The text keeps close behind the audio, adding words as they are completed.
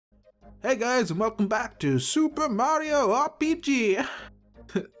Hey guys, and welcome back to Super Mario RPG!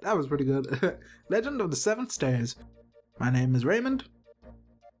 That was pretty good. Legend of the Seven Stars. My name is Raymond,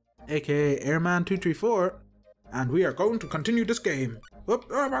 aka Airman234, and we are going to continue this game. Whoop,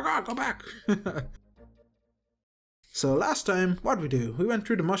 oh my god, go back! So last time, what did we do? We went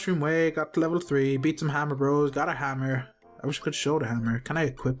through the Mushroom Way, got to level 3, beat some Hammer Bros, got a hammer. I wish I could show the hammer. Can I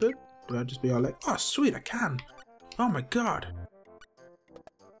equip it? Do I just be all like, oh sweet, I can! Oh my god!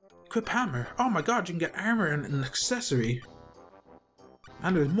 Equip hammer. Oh my god, you can get armor and an accessory.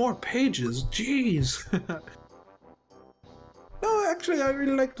 And there's more pages. Jeez. No, actually, I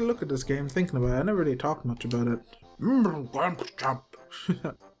really like to look at this game, thinking about it. I never really talked much about it.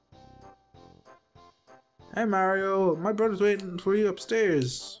 Hey Mario, my brother's waiting for you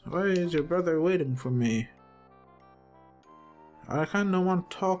upstairs. Why is your brother waiting for me? I kinda don't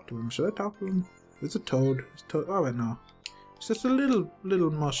want to talk to him. Should I talk to him? It's a toad. It's toad. Oh wait, no. It's just a little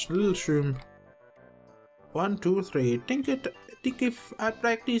shroom. 1, 2, 3. Think if I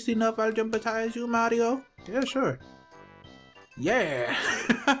practice enough, I'll jump as high as you, Mario? Yeah, sure. Yeah!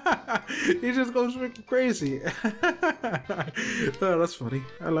 He just goes freaking crazy. Oh, that's funny.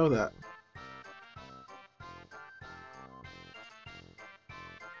 I love that.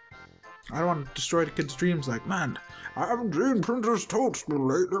 I don't want to destroy the kid's dreams like, man, I haven't seen Princess Toadstool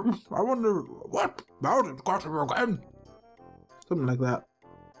lately. I wonder what about it got him again. Something like that.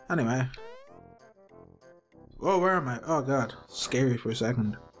 Anyway. Whoa, where am I? Oh god. Scary for a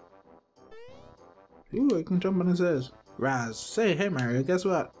second. Ooh, I can jump on his head. Raz, say, hey Mario, guess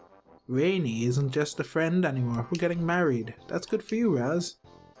what? Rainy isn't just a friend anymore. We're getting married. That's good for you, Raz.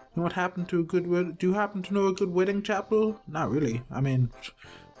 You know what happened to a good do you happen to know a good wedding chapel? Not really. I mean,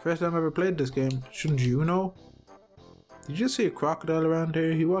 first time I ever played this game. Shouldn't you know? Did you see a crocodile around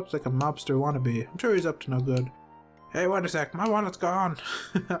here? He walks like a mobster wannabe. I'm sure he's up to no good. Hey, wait a sec, my wallet's gone.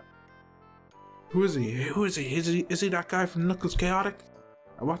 Who is he? Who is he? Is he that guy from Knuckles Chaotic?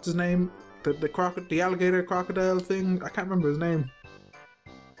 Or what's his name? The alligator crocodile thing? I can't remember his name.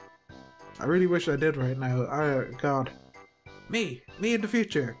 I really wish I did right now. God. Me in the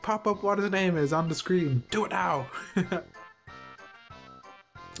future. Pop up what his name is on the screen. Do it now. I'm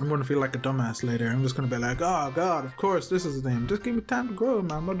gonna feel like a dumbass later. I'm just gonna be like, oh god, of course this is his name. Just give me time to grow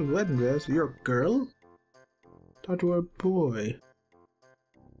my mother's wedding dress. You're a girl? Thought you were a boy.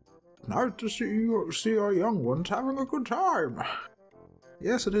 Nice to see our young ones having a good time.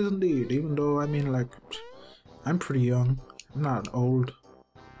 Yes, it is indeed, even though, I mean, like, I'm pretty young. I'm not old.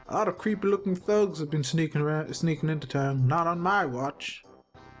 A lot of creepy looking thugs have been sneaking into town. Not on my watch.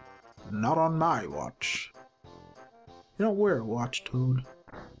 Not on my watch. You don't wear a watch, Toad.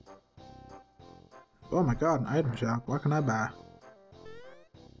 Oh my god, an item shop. What can I buy?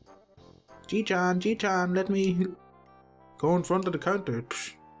 G-chan, let me go in front of the counter.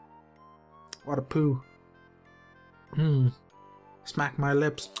 Psh. What a poo. Smack my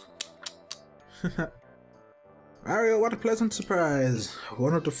lips. Mario, what a pleasant surprise.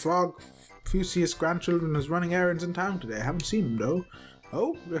 One of the Frog Fusius grandchildren is running errands in town today. I haven't seen him though.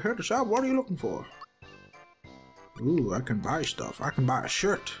 Oh, you're here at the shop. What are you looking for? Ooh, I can buy stuff. I can buy a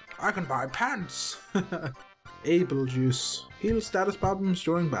shirt. I can buy pants. Able juice. Heal status problems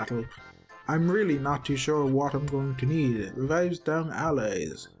during battle. I'm really not too sure what I'm going to need. It revives down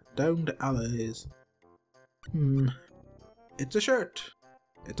allies. Down to allies. It's a shirt.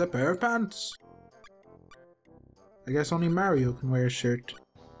 It's a pair of pants. I guess only Mario can wear a shirt.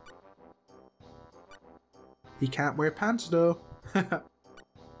 He can't wear pants though.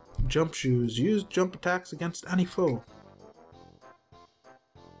 Jump shoes. Use jump attacks against any foe.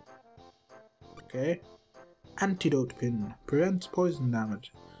 Okay. Antidote pin. Prevents poison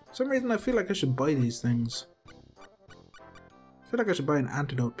damage. For some reason I feel like I should buy these things. I feel like I should buy an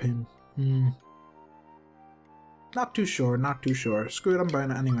antidote pin. Not too sure. Screw it, I'm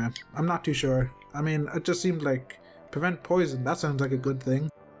buying it anyway. I'm not too sure. I mean, it just seemed like prevent poison. That sounds like a good thing.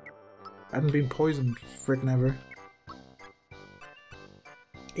 I haven't been poisoned frickin' ever.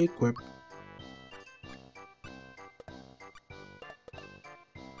 Equip.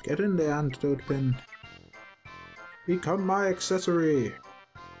 Get in the antidote pin. Become my accessory.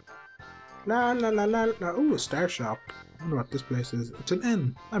 La la la la la. Ooh, a star shop. I wonder what this place is. It's an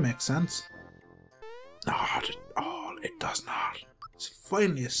inn. That makes sense. Oh, it does not. It's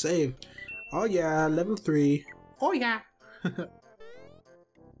finally a save. Oh yeah, level 3. Oh yeah.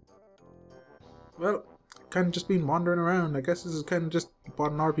 Well, kind of just been wandering around. I guess this is kind of just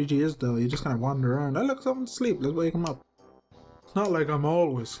what an RPG is though. You just kind of wander around. Oh look, someone's asleep. Let's wake him up. It's not like I'm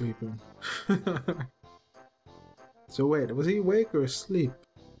always sleeping. So wait, was he awake or asleep?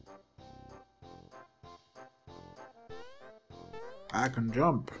 I can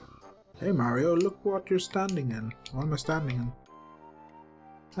jump. Hey Mario, look what you're standing in. What am I standing in?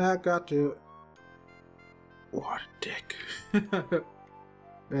 I got you. What a dick.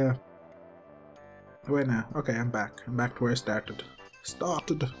 Yeah. Wait now. Okay, I'm back. I'm back to where I started.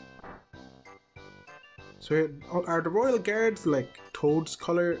 So here, are the Royal Guards like Toad's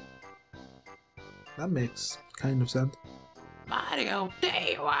colour? That makes kind of sense. Mario,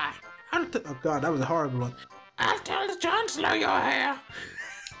 there you are. Oh god, that was a horrible one. I'll tell the Chancellor you're here.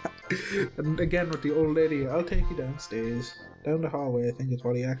 And again with the old lady, I'll take you downstairs. Down the hallway, I think is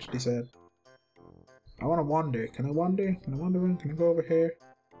what he actually said. I want to wander. Can I wander? Can I wander around? Can I go over here?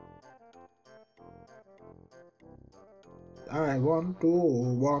 I want to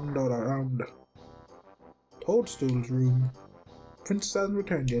wander around. Toadstool's room. Princess hasn't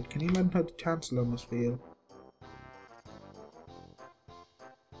returned yet. Can you imagine how the Chancellor must feel?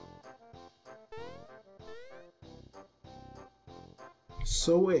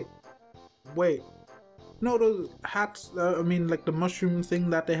 So wait. No, those hats. I mean, like the mushroom thing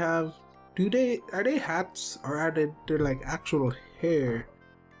that they have. Are they hats or are they're like actual hair?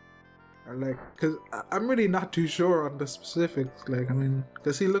 Or like, cause I'm really not too sure on the specifics. Like, I mean,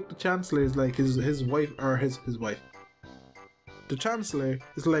 cause he looked the Chancellor is like his wife or his wife. The Chancellor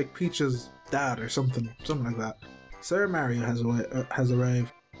is like Peach's dad or something like that. Sir Mario has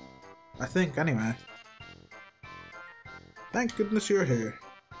arrived. I think, anyway. Thank goodness you're here.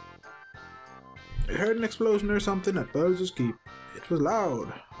 I heard an explosion or something at Bowser's Keep. It was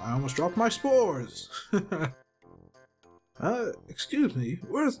loud. I almost dropped my spores. Excuse me,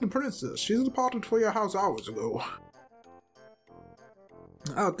 where's the princess? She's departed for your house hours ago.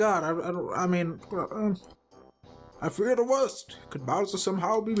 Oh god, I fear the worst. Could Bowser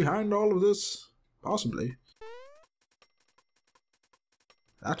somehow be behind all of this? Possibly.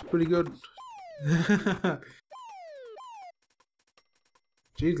 That's pretty good.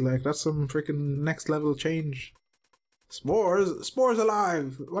 Jeez, like, that's some freaking next level change. Spores? Spores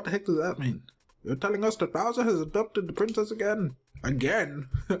alive! What the heck does that mean? You're telling us that Bowser has adopted the princess again? Again?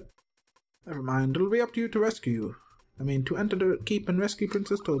 Never mind, it'll be up to you to rescue. To enter the keep and rescue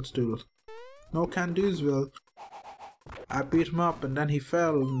Princess Toadstool. No can-do'sville. I beat him up and then he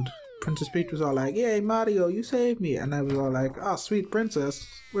fell and Princess Peach was all like, "Yay, Mario, you saved me!" And I was all like, "Oh, sweet princess,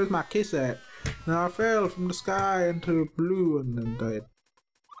 where's my kiss at?" And I fell from the sky into blue and then died.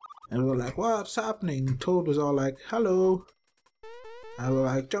 And we were like, "What's happening?" Toad was all like, "Hello." I was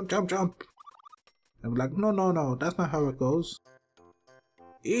like, "Jump, jump, jump." And we're like, no, that's not how it goes.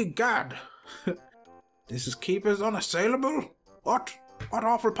 Egad! This keep is unassailable? What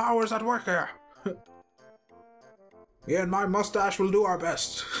awful powers at work here? Me and my mustache will do our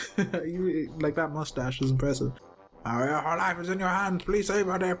best. Like, that mustache is impressive. Her life is in your hands. Please save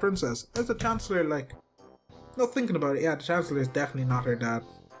her, dear princess. There's the Chancellor, like... No, thinking about it, yeah, the Chancellor is definitely not her dad.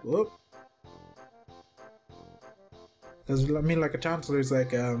 Whoop. Because, like, a Chancellor is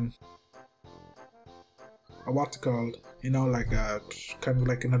like, what's it called? Like kind of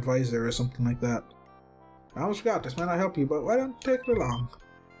like an advisor or something like that. I almost forgot, this might not help you, but why don't you take it along?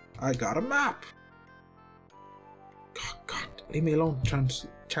 I got a map! God, leave me alone,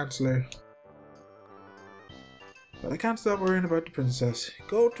 Chancellor. But I can't stop worrying about the princess.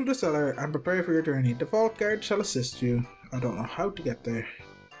 Go to the cellar and prepare for your journey. The Vault Guard shall assist you. I don't know how to get there.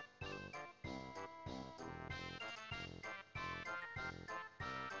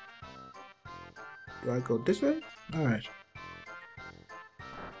 Do I go this way? Alright.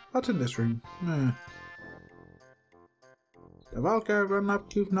 What's in this room? The Vault Guard run up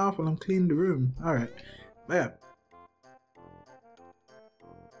too awful and clean the room. Alright. Yeah.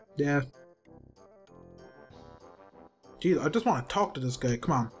 Jeez, I just want to talk to this guy.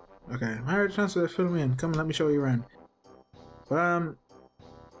 Come on. Okay, I heard a chance to fill me in. Come and let me show you around. But,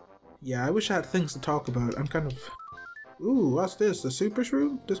 yeah, I wish I had things to talk about. I'm kind of... Ooh, what's this? The super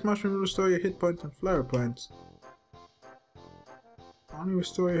shroom? This mushroom will restore your hit points and flower points. Only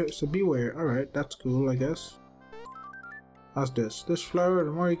restore your... So beware. Alright, that's cool, I guess. What's this? This flower,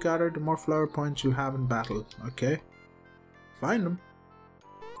 the more you gather, the more flower points you'll have in battle. Okay. Find them.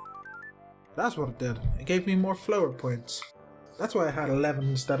 That's what it did. It gave me more flower points. That's why I had 11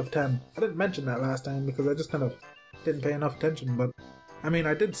 instead of 10. I didn't mention that last time because I just kind of didn't pay enough attention, but...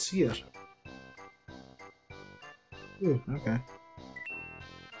 I did see it. Ooh, okay.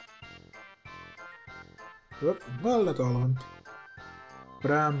 Whoop. Well, that's all of them.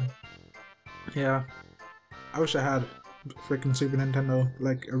 But, yeah. I wish I had freaking Super Nintendo,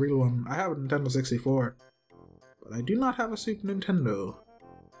 like a real one. I have a Nintendo 64, but I do not have a Super Nintendo.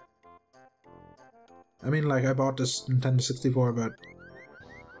 Like, I bought this Nintendo 64 about,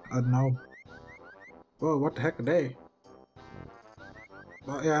 I don't know. Whoa, what the heck are they?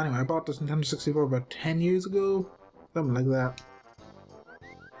 But yeah, anyway, I bought this Nintendo 64 about 10 years ago. Something like that.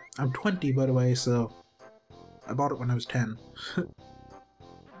 I'm 20, by the way, so I bought it when I was 10.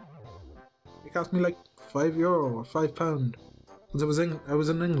 It cost me like €5 or £5. Because I was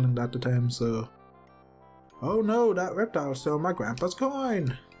in England at the time, so... Oh no, that reptile stole my grandpa's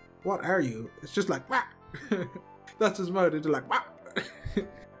coin! What are you? It's just like, wah! That's his mouth, it's like, wah!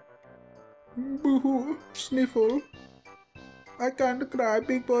 Boo-hoo, sniffle. I can't cry,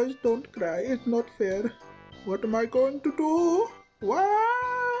 big boys don't cry, it's not fair. What am I going to do?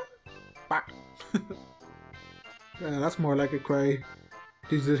 What? Bah. Yeah, that's more like a cry.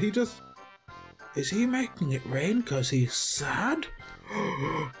 Did he just... Is he making it rain because he's sad?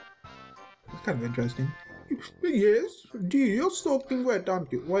 That's kind of interesting. Yes, gee, you're soaking wet,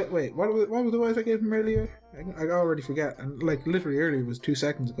 aren't you? Wait, what was the voice I gave him earlier? I already forget, and like literally earlier was 2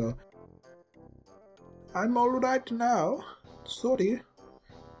 seconds ago. I'm alright now. Sorry.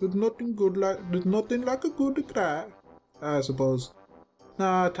 There's nothing like a good cry. I suppose.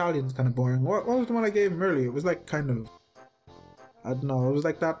 Nah, Italian's kind of boring. What was the one I gave him earlier? It was like kind of... I don't know, it was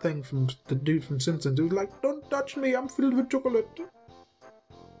like that thing from the dude from Simpsons. It was like, don't touch me, I'm filled with chocolate.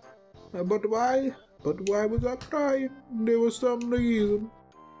 But why? But why was I crying? There was some reason.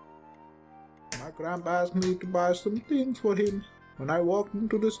 My grandpa asked me to buy some things for him. When I walked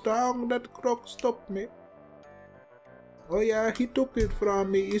into the store, that crook stopped me. Oh yeah, he took it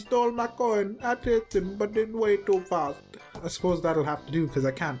from me. He stole my coin. I chased him, but didn't way too fast. I suppose that'll have to do because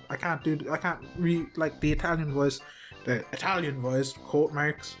I can't read like the Italian voice. The Italian voice, quote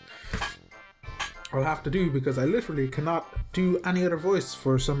marks. I'll have to do because I literally cannot do any other voice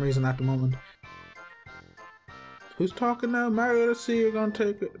for some reason at the moment. Who's talking now? Mario, let's see how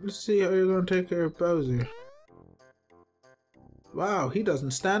you're gonna take care of Bowser. Wow, he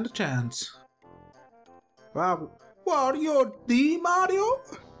doesn't stand a chance. Wow. What, you're the Mario?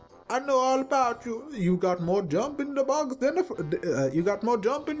 I know all about you. You got more jump in the box than you got more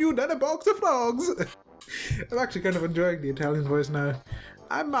jump in you than a box of frogs. I'm actually kind of enjoying the Italian voice now.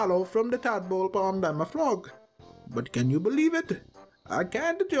 I'm Mallow from the Tadpole Pond. I'm a frog. But can you believe it? I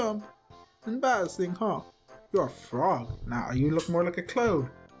can't jump. Embarrassing, huh? You're a frog. Now you look more like a cloud.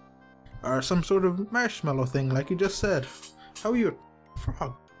 Or some sort of marshmallow thing like you just said. How are you a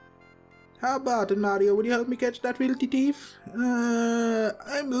frog? How about it, Mario? Would you help me catch that filthy thief?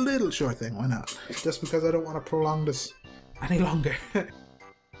 I'm a little sure thing. Why not? Just because I don't want to prolong this any longer.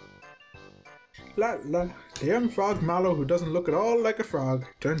 The young frog Mallow, who doesn't look at all like a frog,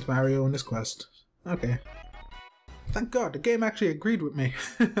 turns Mario in his quest. Okay. Thank God, the game actually agreed with me.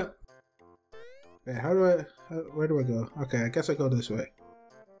 Wait, where do I go? Okay, I guess I go this way.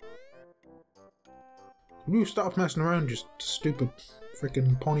 You stop messing around, you stupid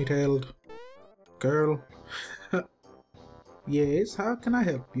freaking ponytailed girl. Yes, how can I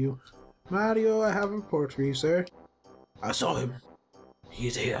help you? Mario, I have a report for you, sir. I saw him.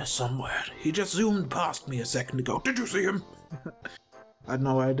 He's here somewhere. He just zoomed past me a second ago. Did you see him? I don't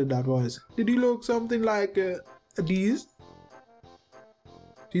know why I did that voice. Did he look something like these?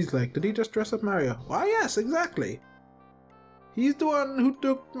 He's like, did he just dress up Mario? Why, yes, exactly. He's the one who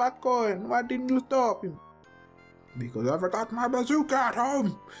took my coin. Why didn't you stop him? Because I forgot my bazooka at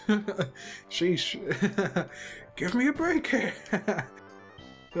home. Sheesh. Give me a break here.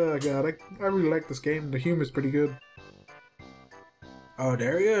 Oh god, I really like this game. The humor's pretty good. Oh,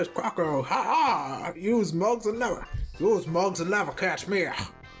 there he is, Croco. Ha ha! Use mugs and never catch me. A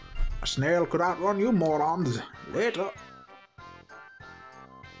snail could outrun you morons. Later.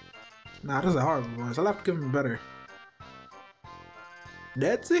 Nah, this is a horrible voice. I'll have to give him better.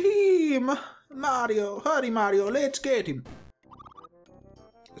 That's him! Mario! Hurry, Mario! Let's get him!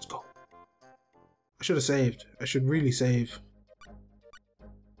 Let's go. I should have saved. I should really save.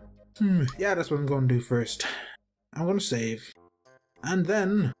 Yeah, that's what I'm going to do first. I'm going to save. And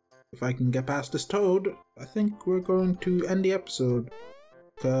then, if I can get past this toad, I think we're going to end the episode.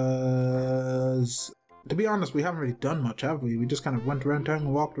 Because, to be honest, we haven't really done much, have we? We just kind of went around town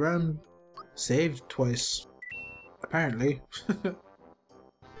and walked around. Saved twice. Apparently.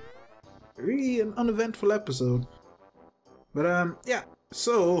 Really an uneventful episode. But yeah.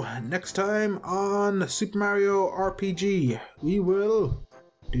 So next time on Super Mario RPG, we will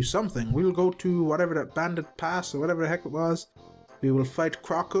do something. We'll go to whatever that Bandit Pass or whatever the heck it was. We will fight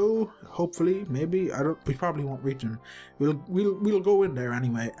Croco. Hopefully, maybe. We probably won't reach him. We'll go in there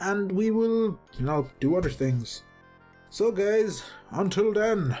anyway, and we will, do other things. So guys, until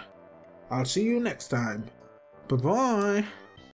then, I'll see you next time. Bye bye.